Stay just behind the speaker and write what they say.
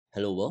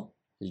Hello world,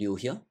 Liu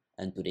here,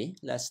 and today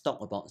let's talk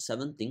about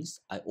 7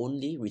 things I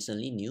only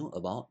recently knew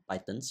about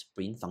Python's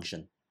print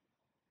function.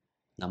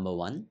 Number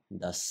 1,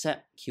 the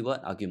set keyword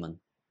argument.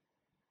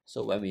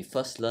 So when we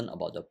first learn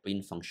about the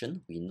print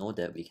function, we know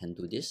that we can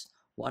do this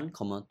 1,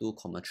 2,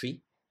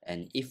 3,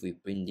 and if we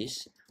print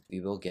this, we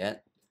will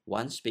get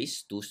 1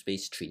 space 2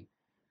 space 3.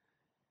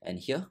 And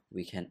here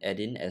we can add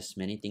in as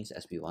many things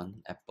as we want: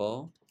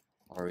 apple,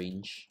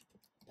 orange,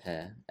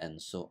 pear,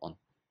 and so on.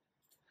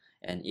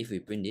 And if we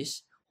print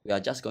this, we are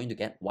just going to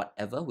get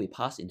whatever we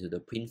pass into the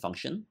print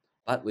function,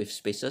 but with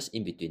spaces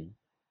in between.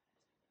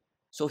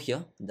 So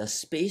here, the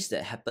space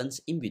that happens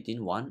in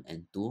between 1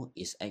 and 2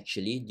 is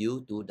actually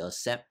due to the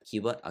sep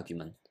keyword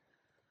argument.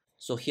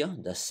 So here,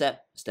 the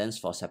sep stands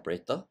for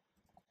separator,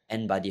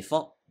 and by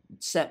default,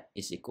 sep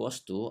is equals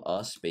to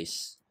a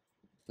space,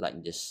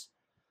 like this.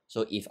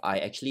 So if I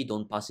actually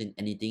don't pass in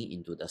anything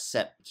into the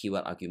sep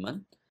keyword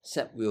argument,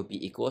 sep will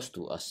be equals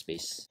to a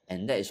space,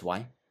 and that is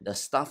why the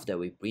stuff that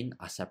we print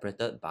are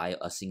separated by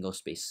a single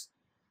space.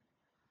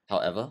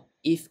 However,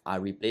 if I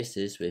replace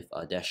this with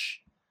a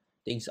dash,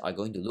 things are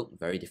going to look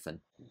very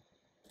different.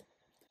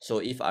 So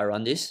if I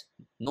run this,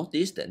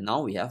 notice that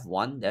now we have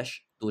 1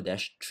 dash 2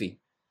 dash 3.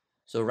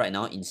 So right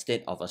now,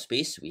 instead of a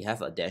space, we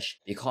have a dash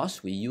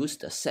because we use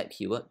the sep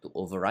keyword to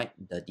override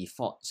the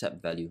default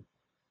sep value.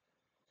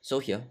 So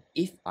here,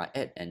 if I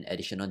add an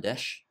additional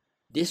dash,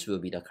 this will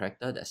be the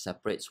character that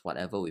separates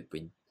whatever we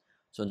print.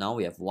 So now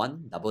we have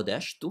 1 double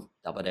dash 2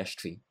 double dash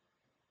 3.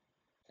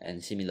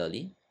 And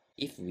similarly,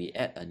 if we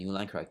add a new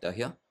line character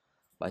here,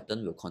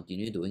 Python will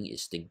continue doing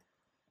its thing.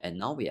 And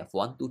now we have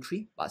 1, 2,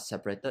 3, but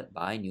separated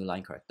by new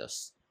line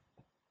characters.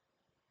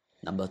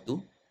 Number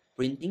 2,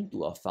 printing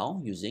to a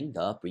file using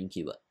the print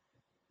keyword.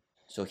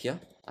 So here,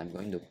 I'm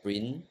going to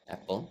print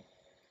apple.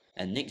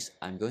 And next,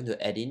 I'm going to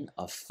add in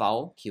a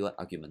file keyword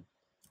argument.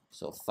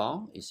 So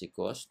file is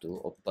equals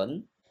to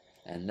open,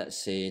 and let's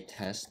say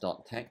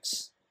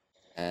test.txt,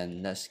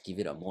 and let's give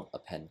it a mode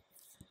append.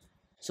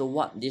 So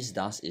what this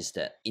does is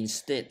that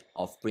instead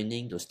of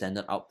printing to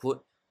standard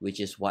output, which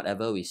is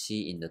whatever we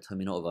see in the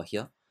terminal over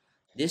here,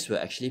 this will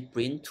actually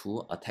print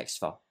to a text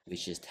file,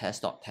 which is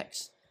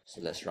test.txt.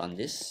 So let's run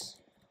this,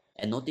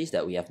 and notice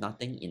that we have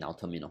nothing in our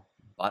terminal,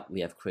 but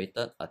we have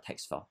created a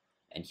text file,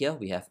 and here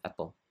we have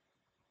apple.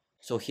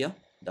 So here,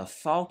 the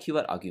file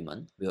keyword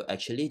argument will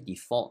actually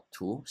default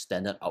to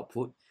standard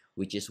output,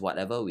 which is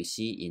whatever we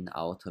see in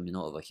our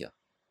terminal over here.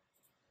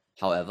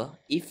 However,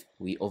 if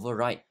we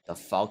override the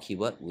file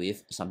keyword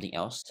with something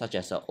else, such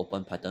as an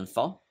open Python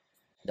file,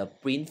 the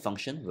print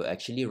function will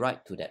actually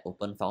write to that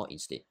open file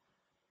instead.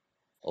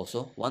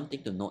 Also, one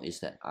thing to note is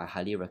that I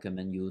highly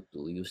recommend you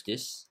to use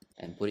this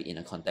and put it in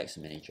a context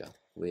manager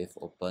with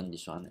open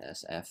this one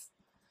as F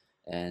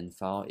and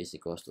file is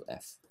equals to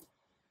F.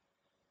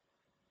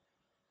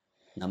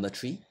 Number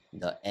 3,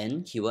 the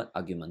AND keyword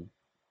argument.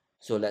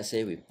 So let's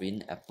say we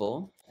print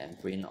apple and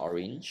print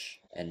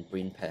orange and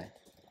print pear.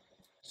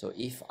 So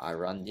if I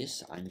run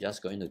this, I'm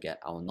just going to get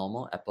our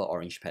normal apple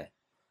orange pear.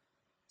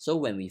 So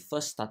when we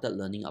first started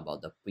learning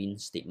about the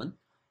print statement,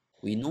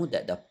 we know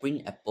that the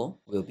print apple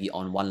will be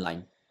on one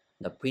line,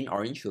 the print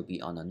orange will be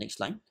on the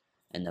next line,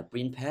 and the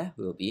print pear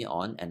will be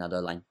on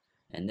another line.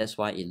 And that's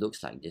why it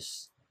looks like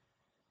this.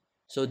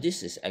 So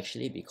this is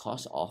actually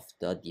because of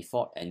the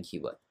default AND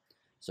keyword.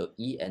 So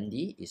END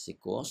is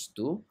equals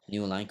to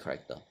new line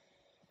character.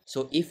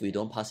 So if we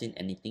don't pass in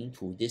anything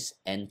to this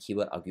AND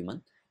keyword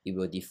argument, it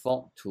will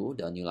default to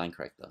the new line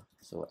character.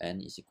 So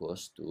N is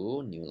equals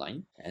to new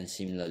line, and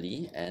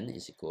similarly N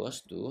is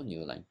equals to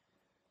new line.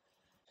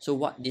 So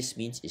what this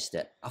means is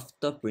that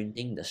after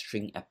printing the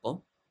string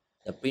apple,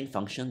 the print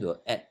function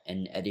will add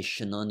an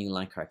additional new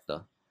line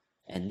character.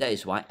 And that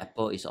is why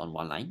apple is on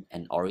one line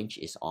and orange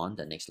is on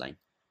the next line.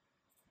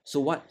 So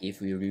what if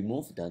we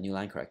remove the new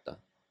line character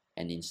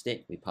and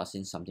instead we pass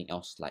in something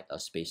else like a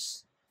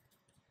space?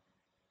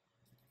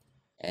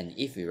 And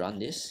if we run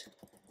this,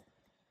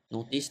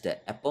 notice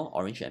that apple,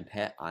 orange, and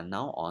pear are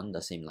now on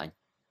the same line.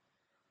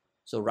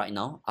 So right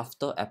now,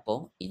 after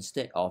apple,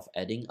 instead of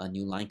adding a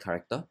new line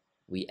character,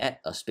 we add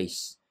a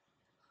space.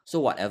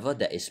 So whatever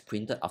that is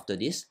printed after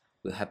this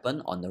will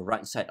happen on the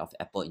right side of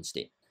apple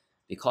instead,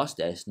 because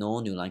there is no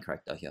new line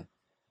character here.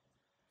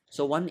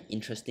 So one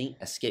interesting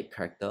escape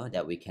character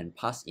that we can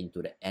pass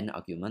into the AND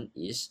argument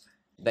is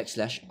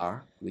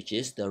 \r, which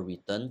is the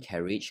return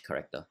carriage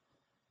character.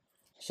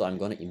 So I'm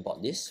going to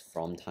import this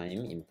from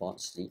time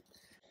import sleep.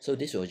 So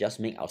this will just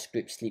make our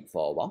script sleep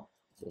for a while.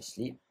 So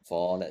sleep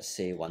for, let's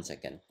say, 1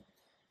 second.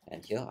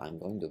 And here I'm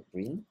going to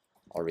print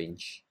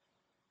orange.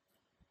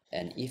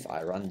 And if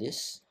I run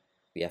this,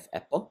 we have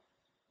apple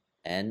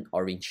and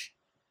orange.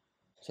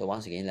 So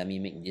once again, let me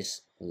make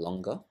this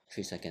longer,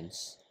 3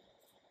 seconds.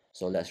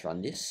 So let's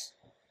run this.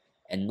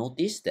 And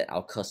notice that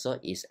our cursor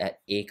is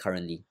at A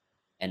currently.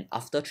 And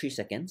after 3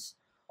 seconds,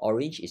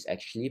 orange is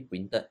actually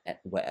printed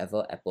at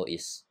wherever apple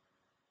is.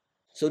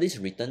 So this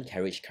return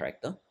carriage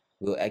character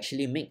will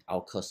actually make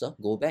our cursor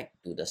go back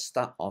to the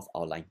start of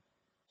our line.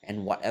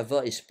 And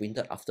whatever is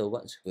printed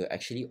afterwards will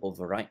actually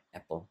override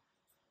apple.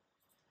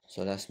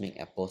 So let's make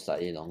apple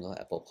slightly longer,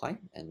 apple pie,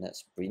 and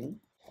let's print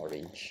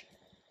orange.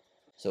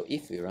 So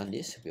if we run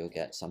this, we'll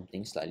get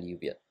something slightly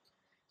weird.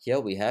 Here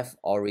we have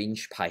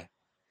orange pie.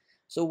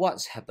 So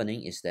what's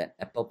happening is that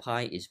apple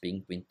pie is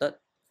being printed,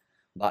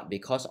 but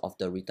because of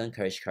the return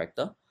carriage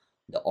character,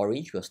 the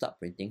orange will start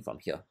printing from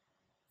here.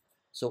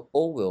 So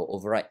O will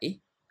override A,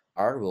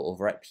 R will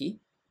override P,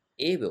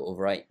 A will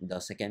override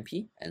the second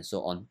P, and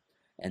so on.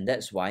 And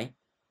that's why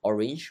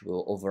orange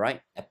will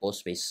override apple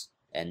space,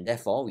 and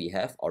therefore we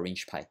have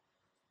orange pie.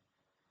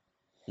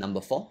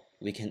 Number 4,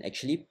 we can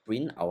actually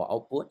print our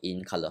output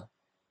in color.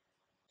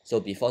 So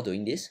before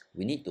doing this,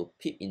 we need to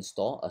pip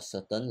install a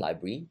certain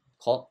library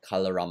called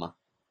colorama.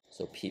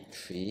 So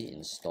pip3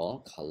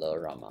 install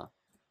colorama.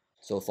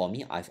 So for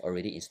me, I've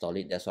already installed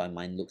it, that's why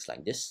mine looks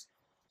like this.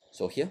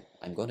 So here,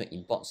 I'm going to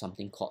import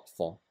something called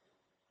for.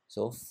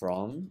 So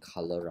from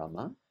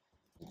colorama,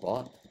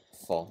 import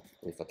for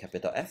with a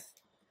capital F,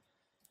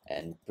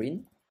 and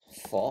print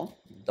for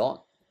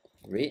dot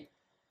red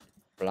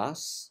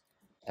plus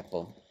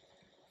apple.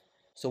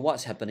 So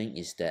what's happening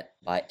is that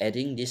by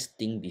adding this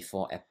thing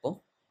before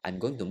apple, I'm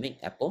going to make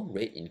apple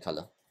red in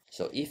color.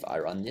 So if I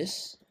run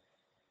this,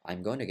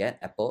 I'm going to get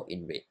apple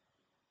in red.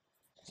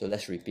 So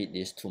let's repeat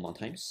this 2 more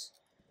times.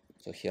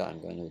 So here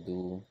I'm going to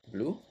do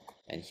blue,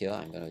 and here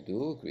I'm going to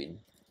do green.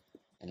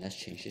 And let's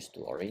change this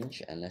to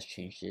orange, and let's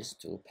change this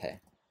to pear.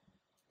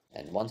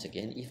 And once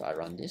again, if I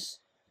run this,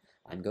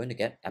 I'm going to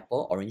get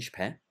apple, orange,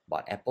 pear,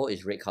 but apple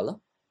is red color,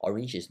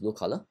 orange is blue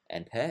color,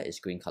 and pear is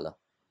green color.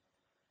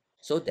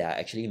 So there are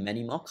actually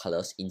many more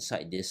colors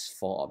inside this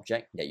for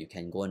object that you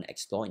can go and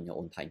explore in your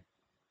own time.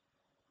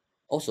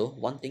 Also,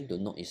 one thing to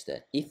note is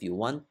that if you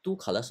want 2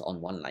 colors on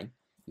one line,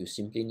 you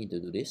simply need to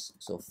do this.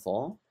 So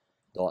for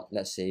dot,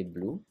 let's say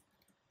blue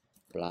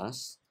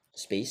plus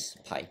space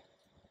pie.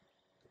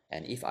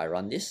 And if I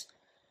run this,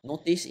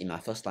 notice in my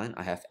first line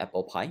I have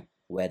apple pie,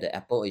 where the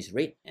apple is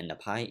red and the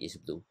pie is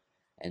blue.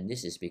 And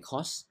this is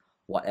because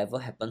whatever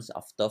happens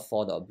after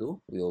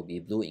for.blue will be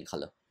blue in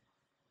color.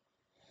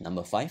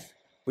 Number 5,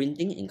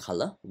 printing in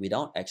color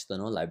without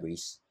external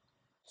libraries.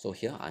 So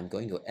here I'm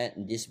going to add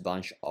this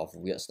bunch of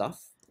weird stuff,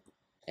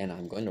 and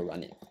I'm going to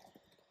run it.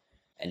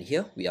 And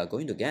here we are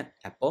going to get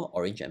apple,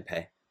 orange, and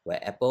pear, where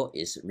apple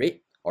is red,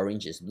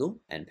 orange is blue,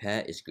 and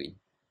pear is green.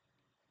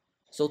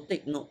 So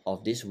take note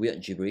of this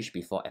weird gibberish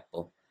before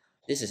apple.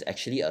 This is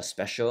actually a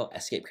special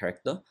escape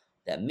character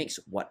that makes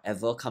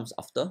whatever comes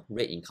after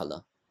red in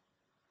color.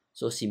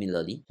 So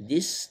similarly,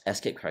 this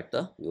escape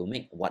character will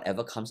make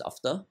whatever comes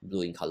after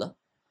blue in color,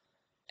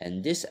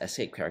 and this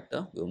escape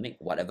character will make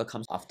whatever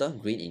comes after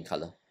green in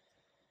color.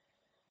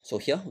 So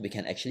here we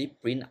can actually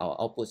print our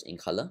outputs in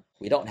color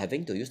without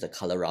having to use the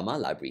colorama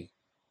library.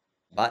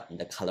 But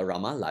the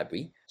colorama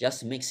library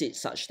just makes it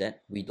such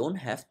that we don't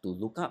have to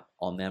look up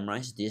or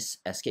memorize these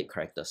escape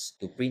characters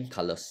to print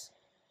colors.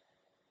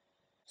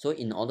 So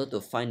in order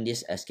to find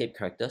these escape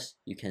characters,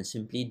 you can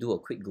simply do a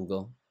quick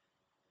Google.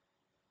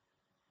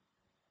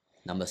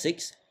 Number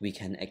 6, we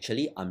can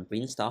actually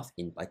unprint stuff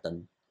in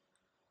Python.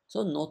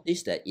 So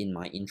notice that in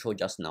my intro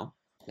just now,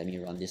 let me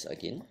run this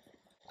again,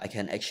 I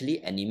can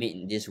actually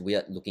animate this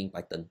weird looking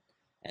Python.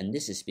 And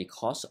this is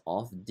because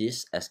of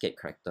this escape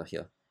character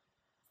here.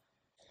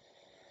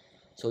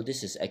 So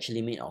this is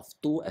actually made of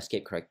 2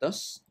 escape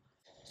characters.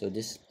 So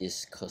this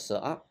is cursor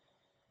up,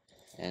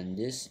 and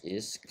this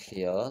is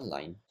clear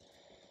line.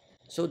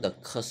 So the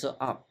cursor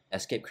up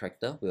escape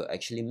character will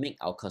actually make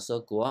our cursor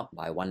go up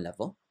by 1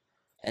 level,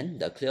 and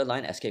the clear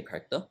line escape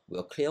character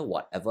will clear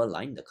whatever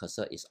line the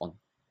cursor is on.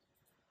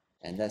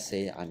 And let's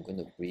say I'm going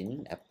to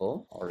print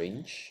apple,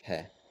 orange,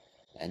 pear.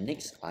 And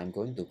next I'm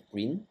going to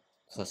print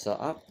cursor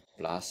up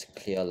plus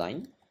clear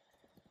line,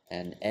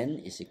 and n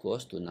is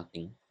equals to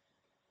nothing.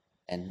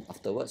 And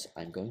afterwards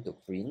I'm going to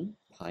print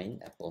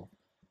pineapple.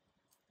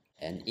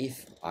 And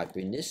if I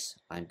print this,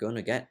 I'm going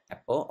to get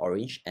apple,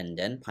 orange, and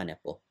then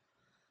pineapple.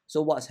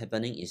 So what's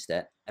happening is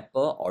that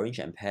apple, orange,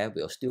 and pear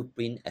will still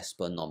print as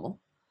per normal,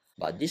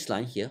 but this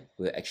line here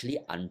will actually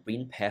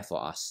unprint pear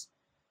for us.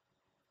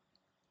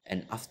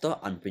 And after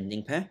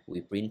unprinting pear, we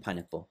print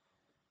pineapple.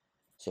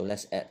 So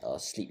let's add a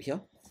sleep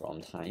here.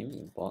 From time,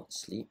 import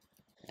sleep,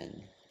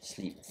 and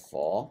sleep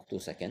for 2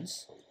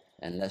 seconds.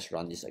 And let's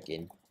run this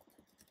again.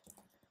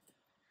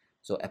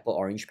 So apple,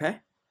 orange,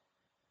 pear.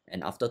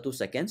 And after 2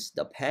 seconds,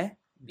 the pear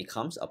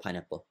becomes a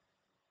pineapple.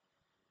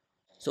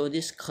 So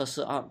this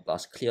cursor up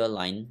plus clear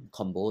line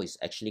combo is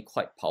actually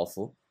quite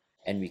powerful,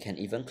 and we can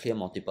even clear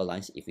multiple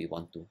lines if we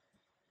want to.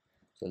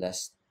 So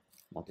let's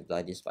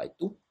multiply this by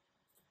 2,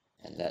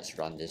 and let's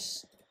run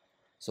this.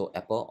 So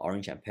apple,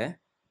 orange, and pear.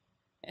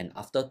 And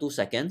after 2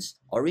 seconds,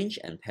 orange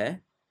and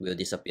pear will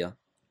disappear.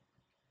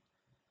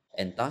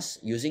 And thus,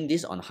 using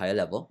this on a higher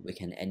level, we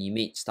can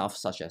animate stuff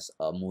such as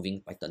a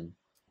moving Python.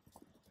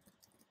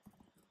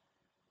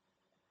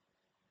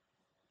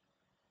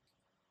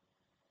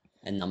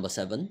 And number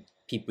 7,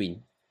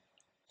 pprint.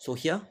 So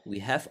here we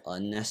have a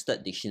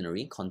nested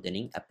dictionary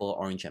containing apple,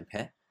 orange, and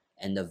pear,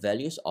 and the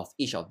values of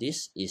each of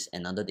these is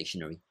another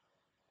dictionary.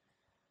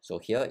 So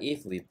here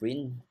if we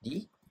print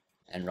D,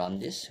 and run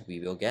this, we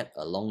will get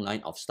a long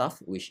line of stuff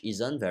which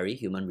isn't very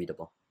human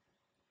readable.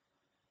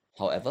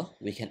 However,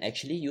 we can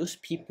actually use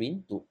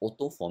pprint to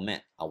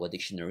auto-format our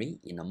dictionary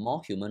in a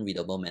more human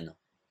readable manner.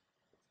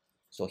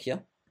 So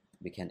here,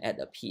 we can add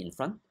a P in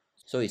front.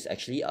 So it's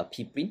actually a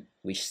pprint,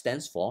 which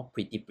stands for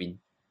pretty print.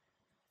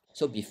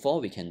 So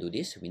before we can do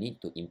this, we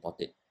need to import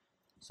it.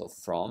 So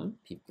from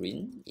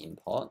pprint,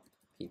 import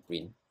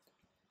pprint.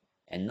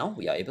 And now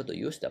we are able to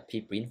use the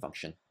pprint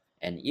function.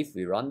 And if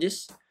we run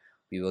this,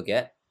 we will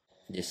get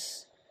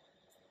this.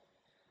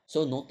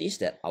 So notice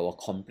that our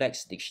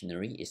complex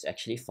dictionary is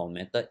actually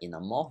formatted in a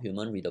more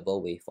human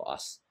readable way for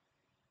us.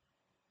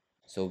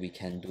 So we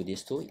can do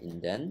this too.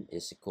 Indent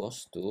is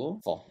equals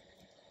to 4.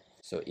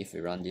 So if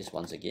we run this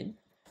once again,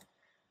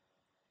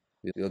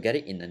 we will get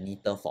it in a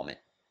neater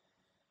format.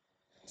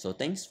 So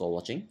thanks for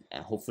watching,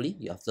 and hopefully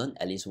you have learned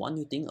at least one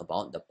new thing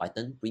about the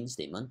Python print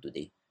statement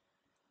today.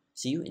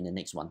 See you in the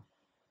next one.